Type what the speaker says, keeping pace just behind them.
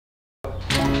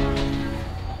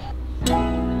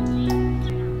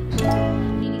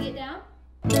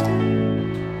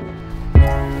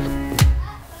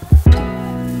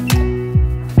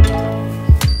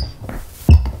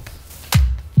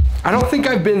think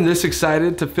I've been this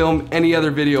excited to film any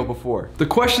other video before. The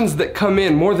questions that come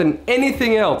in more than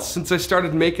anything else since I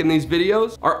started making these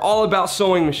videos are all about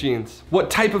sewing machines.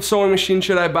 What type of sewing machine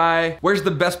should I buy? Where's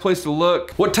the best place to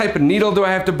look? What type of needle do I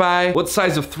have to buy? What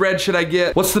size of thread should I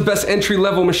get? What's the best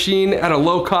entry-level machine at a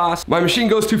low cost? My machine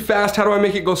goes too fast, how do I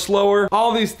make it go slower?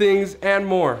 All these things and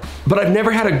more. But I've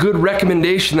never had a good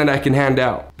recommendation that I can hand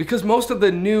out, because most of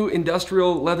the new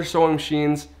industrial leather sewing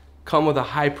machines come with a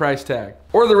high price tag,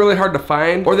 or they're really hard to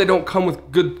find, or they don't come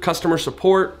with good customer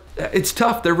support. It's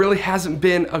tough. There really hasn't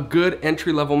been a good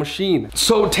entry-level machine.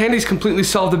 So Tandy's completely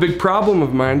solved a big problem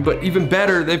of mine, but even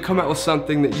better, they've come out with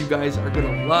something that you guys are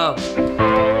gonna love.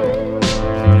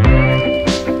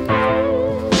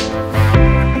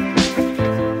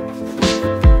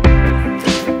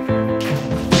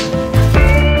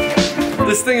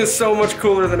 This thing is so much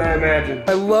cooler than I imagined.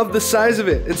 I love the size of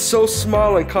it. It's so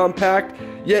small and compact,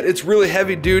 yet it's really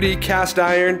heavy duty, cast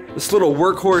iron. This little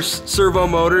workhorse servo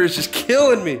motor is just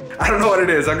killing me. I don't know what it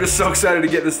is. I'm just so excited to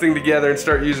get this thing together and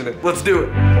start using it. Let's do it.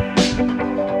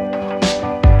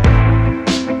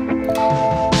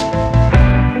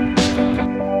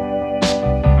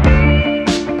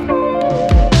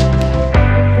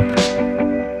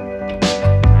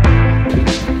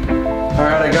 All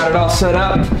right, I got it all set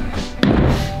up.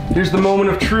 Here's the moment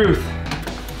of truth.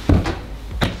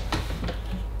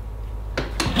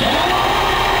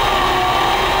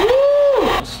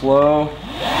 Woo! Slow,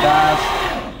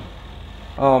 fast.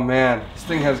 Oh man, this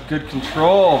thing has good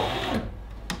control.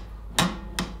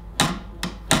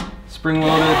 Spring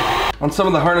loaded. On some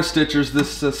of the harness stitchers,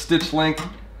 this stitch length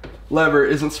lever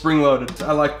isn't spring loaded.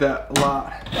 I like that a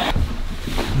lot.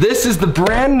 This is the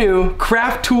brand new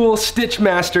Craft Tool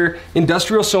Stitchmaster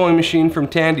industrial sewing machine from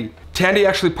Tandy. Tandy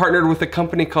actually partnered with a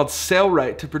company called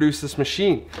Saddlery to produce this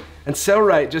machine. And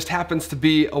Saddlery just happens to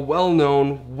be a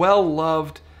well-known,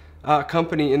 well-loved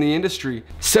company in the industry.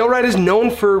 Saddlery is known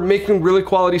for making really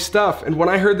quality stuff, and when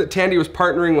I heard that Tandy was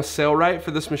partnering with Saddlery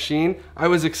for this machine, I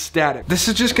was ecstatic. This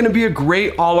is just gonna be a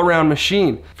great all-around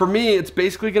machine. For me, it's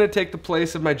basically gonna take the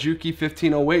place of my Juki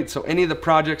 1508, so any of the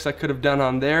projects I could have done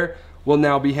on there will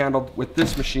now be handled with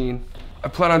this machine. I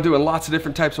plan on doing lots of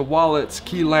different types of wallets,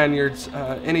 key lanyards,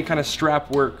 any kind of strap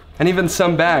work, and even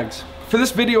some bags. For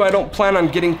this video, I don't plan on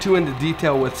getting too into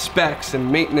detail with specs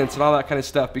and maintenance and all that kind of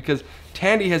stuff, because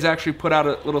Tandy has actually put out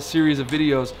a little series of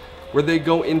videos where they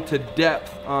go into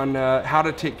depth on how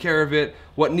to take care of it,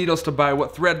 what needles to buy,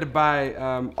 what thread to buy,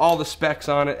 all the specs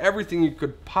on it, everything you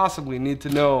could possibly need to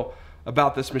know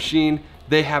about this machine.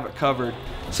 They have it covered.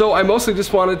 So I mostly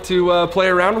just wanted to play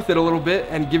around with it a little bit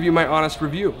and give you my honest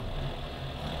review.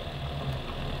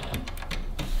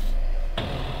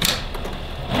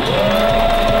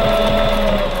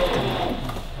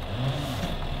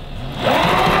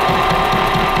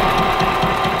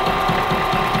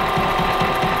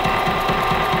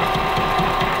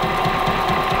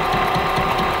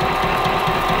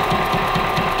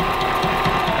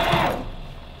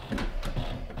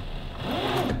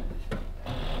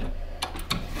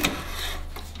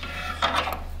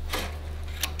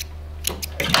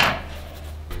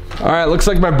 All right, looks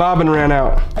like my bobbin ran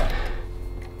out.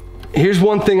 Here's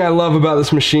one thing I love about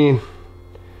this machine.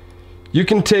 You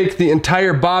can take the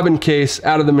entire bobbin case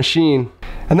out of the machine,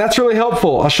 and that's really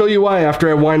helpful. I'll show you why after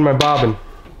I wind my bobbin.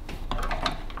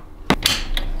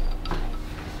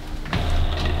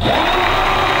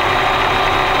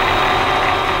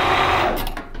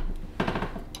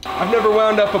 I've never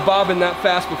wound up a bobbin that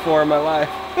fast before in my life.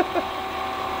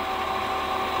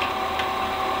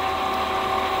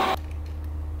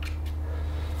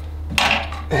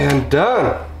 And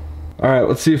done. All right,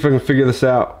 let's see if I can figure this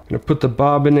out. I'm gonna put the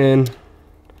bobbin in,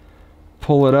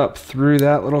 pull it up through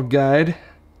that little guide,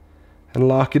 and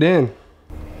lock it in.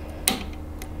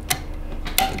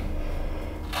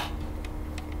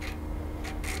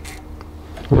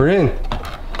 We're in.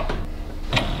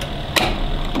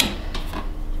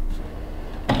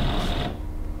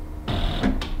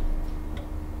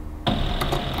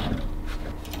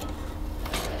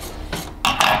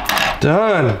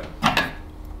 Done.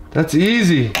 That's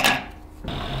easy.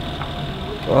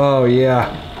 Oh yeah,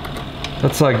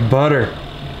 that's like butter.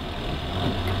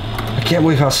 I can't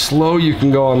believe how slow you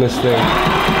can go on this thing.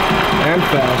 And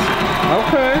fast.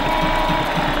 Okay.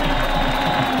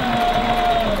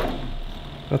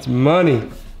 That's money.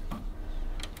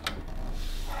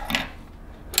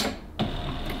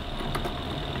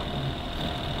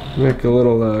 Make a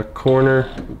little corner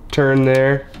turn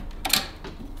there.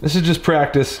 This is just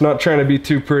practice, not trying to be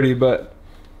too pretty, but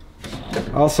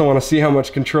I also want to see how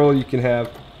much control you can have.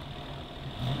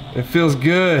 It feels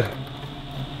good.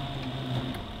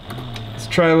 Let's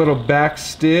try a little back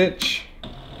stitch.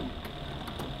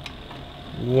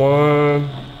 1,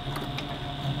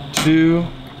 2.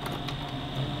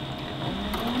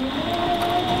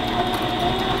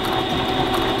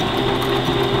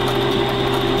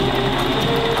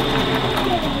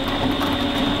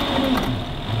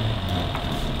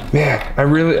 Man,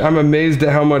 I'm amazed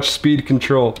at how much speed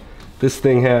control this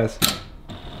thing has.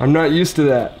 I'm not used to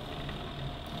that.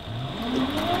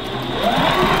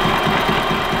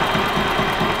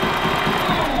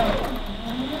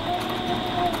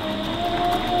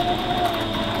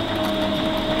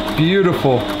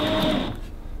 Beautiful.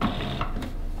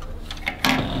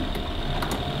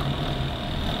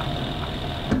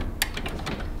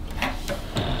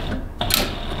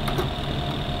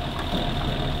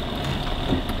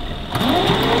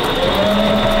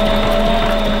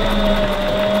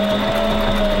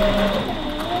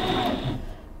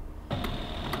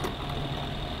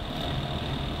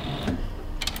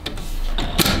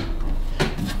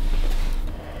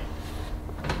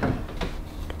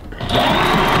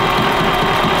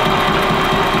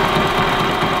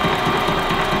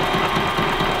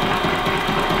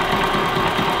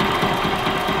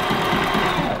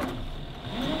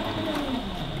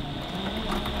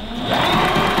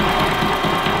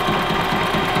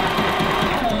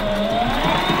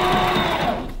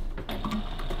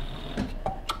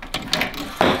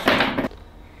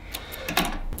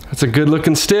 It's a good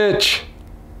looking stitch.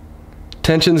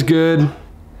 Tension's good.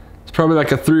 It's probably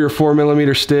like a 3 or 4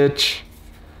 millimeter stitch.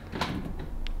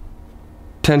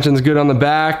 Tension's good on the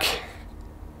back.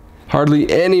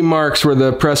 Hardly any marks where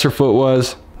the presser foot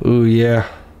was. Ooh yeah,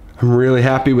 I'm really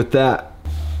happy with that.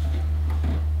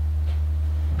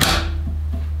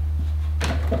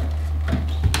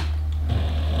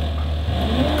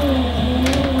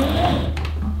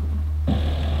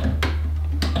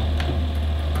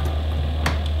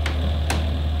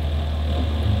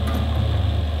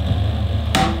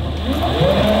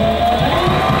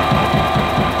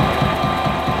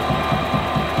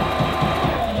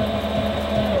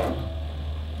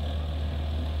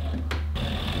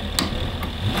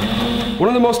 One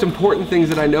of the most important things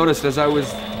that I noticed as I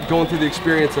was going through the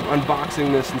experience of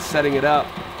unboxing this and setting it up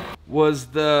was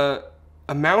the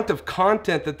amount of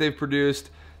content that they've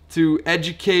produced to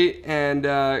educate and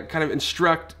kind of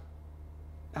instruct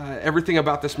everything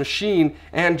about this machine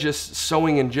and just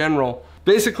sewing in general.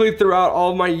 Basically, throughout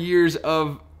all my years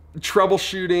of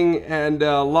troubleshooting and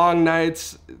long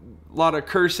nights, a lot of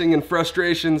cursing and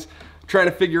frustrations, trying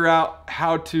to figure out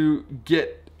how to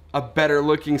get a better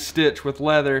looking stitch with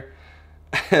leather,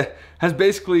 has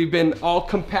basically been all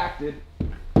compacted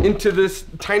into this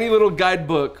tiny little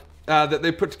guidebook that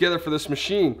they put together for this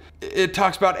machine. It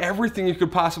talks about everything you could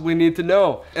possibly need to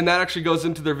know, and that actually goes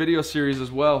into their video series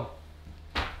as well.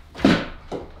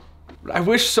 I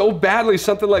wish so badly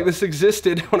something like this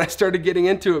existed when I started getting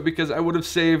into it, because I would have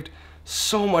saved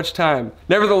so much time.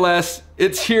 Nevertheless,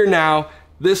 it's here now.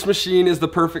 This machine is the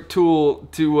perfect tool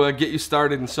to get you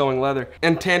started in sewing leather,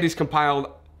 and Tandy's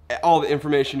compiled all the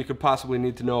information you could possibly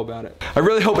need to know about it. I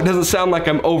really hope it doesn't sound like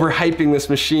I'm overhyping this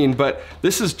machine, but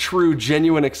this is true,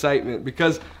 genuine excitement,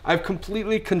 because I've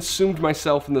completely consumed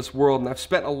myself in this world, and I've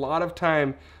spent a lot of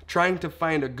time trying to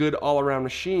find a good all-around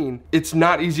machine. It's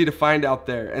not easy to find out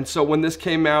there, and so when this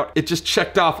came out, it just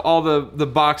checked off all the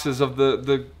boxes of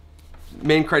the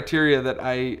main criteria that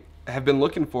I have been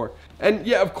looking for. And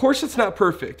yeah, of course it's not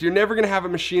perfect. You're never gonna have a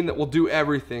machine that will do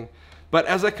everything. But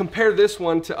as I compare this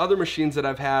one to other machines that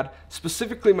I've had,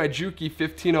 specifically my Juki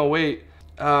 1508,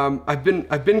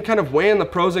 I've been kind of weighing the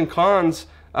pros and cons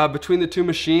between the two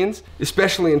machines,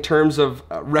 especially in terms of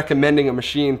recommending a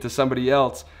machine to somebody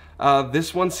else.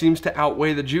 This one seems to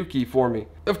outweigh the Juki for me.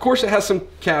 Of course, it has some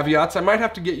caveats. I might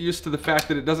have to get used to the fact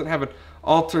that it doesn't have an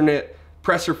alternate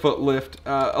presser foot lift.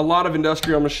 A lot of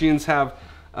industrial machines have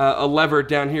a lever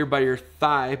down here by your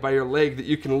thigh, by your leg, that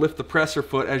you can lift the presser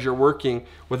foot as you're working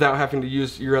without having to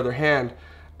use your other hand.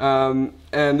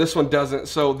 And this one doesn't,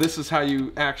 so this is how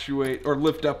you actuate or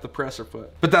lift up the presser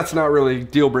foot. But that's not really a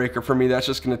deal breaker for me. That's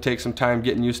just gonna take some time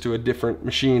getting used to a different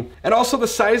machine. And also the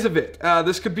size of it.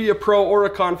 This could be a pro or a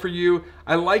con for you.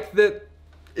 I like that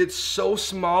it's so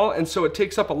small, and so it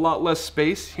takes up a lot less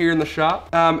space here in the shop,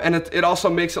 and it also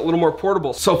makes it a little more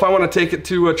portable. So if I want to take it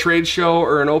to a trade show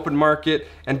or an open market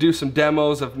and do some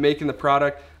demos of making the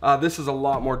product, this is a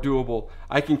lot more doable.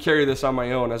 I can carry this on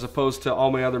my own, as opposed to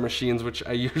all my other machines, which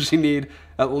I usually need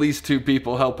at least 2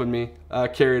 people helping me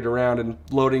carry it around and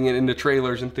loading it into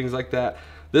trailers and things like that.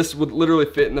 This would literally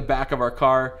fit in the back of our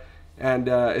car, and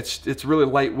it's really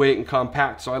lightweight and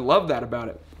compact, so I love that about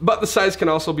it. but the size can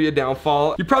also be a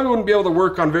downfall. You probably wouldn't be able to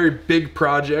work on very big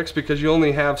projects because you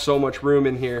only have so much room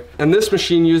in here. And this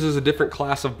machine uses a different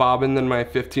class of bobbin than my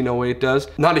 1508 does.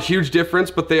 Not a huge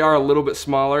difference, but they are a little bit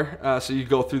smaller, so you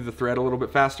go through the thread a little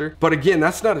bit faster. But again,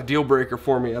 that's not a deal breaker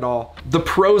for me at all. The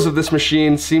pros of this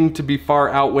machine seem to be far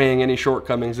outweighing any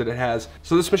shortcomings that it has.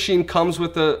 So this machine comes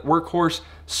with a workhorse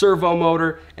servo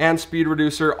motor and speed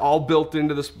reducer all built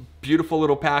into this beautiful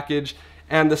little package,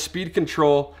 and the speed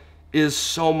control is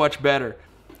so much better.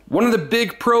 One of the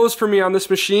big pros for me on this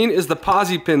machine is the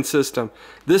posi pin system.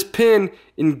 This pin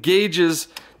engages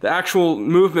the actual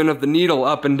movement of the needle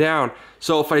up and down.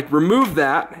 So if I remove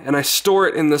that and I store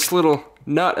it in this little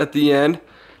nut at the end,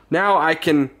 now I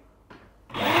can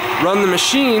run the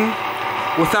machine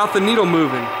without the needle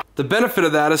moving. The benefit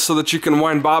of that is so that you can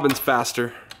wind bobbins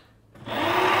faster.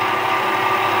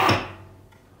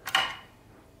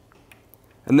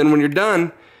 And then when you're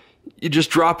done, you just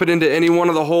drop it into any one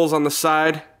of the holes on the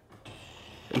side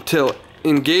until it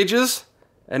engages,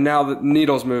 and now the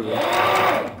needle's moving.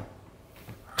 A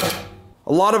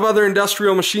lot of other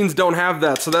industrial machines don't have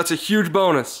that, so that's a huge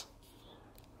bonus.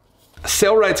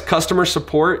 Sailrite's customer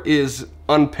support is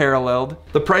unparalleled.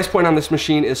 The price point on this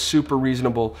machine is super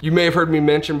reasonable. You may have heard me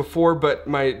mention before, but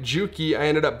my Juki I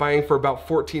ended up buying for about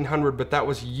 $1,400, but that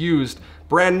was used.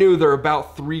 Brand new, they're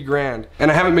about $3 grand.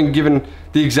 And I haven't been given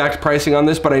the exact pricing on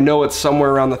this, but I know it's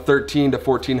somewhere around the $1,300 to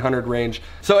 $1,400 range.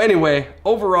 So anyway,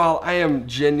 overall, I am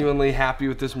genuinely happy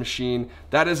with this machine.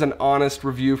 That is an honest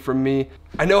review from me.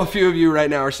 I know a few of you right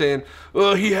now are saying,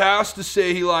 well, he has to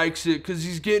say he likes it because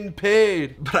he's getting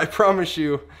paid. But I promise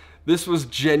you, this was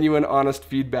genuine, honest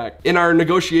feedback. In our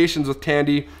negotiations with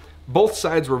Tandy, both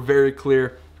sides were very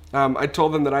clear. I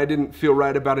told them that I didn't feel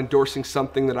right about endorsing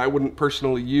something that I wouldn't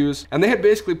personally use, and they had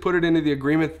basically put it into the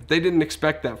agreement that they didn't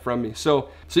expect that from me. So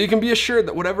you can be assured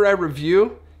that whatever I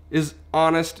review is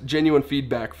honest, genuine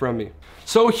feedback from me.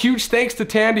 So huge thanks to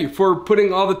Tandy for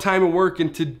putting all the time and work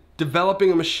into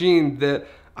developing a machine that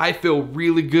I feel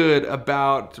really good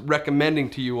about recommending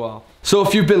to you all. So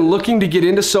if you've been looking to get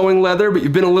into sewing leather, but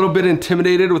you've been a little bit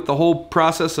intimidated with the whole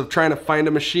process of trying to find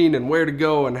a machine and where to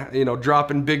go and, you know,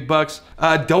 dropping big bucks,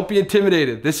 don't be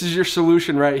intimidated. This is your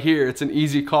solution right here. It's an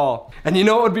easy call. And you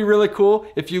know what would be really cool?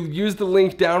 If you use the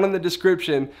link down in the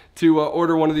description to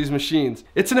order one of these machines.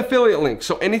 It's an affiliate link,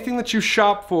 so anything that you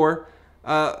shop for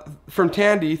from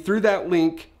Tandy through that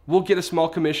link, we'll get a small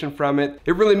commission from it.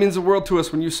 It really means the world to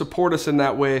us when you support us in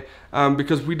that way,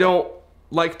 because we don't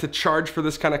like to charge for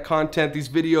this kind of content. These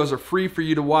videos are free for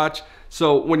you to watch,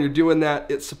 so when you're doing that,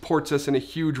 it supports us in a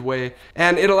huge way,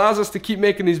 and it allows us to keep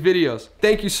making these videos.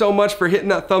 Thank you so much for hitting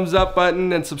that thumbs up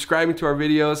button and subscribing to our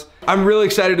videos. I'm really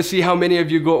excited to see how many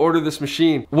of you go order this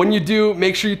machine. When you do,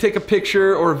 make sure you take a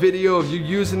picture or a video of you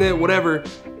using it, whatever,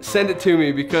 send it to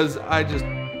me, because I just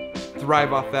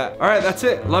thrive off that. All right, that's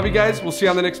it. Love you guys. We'll see you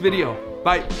on the next video.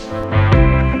 Bye.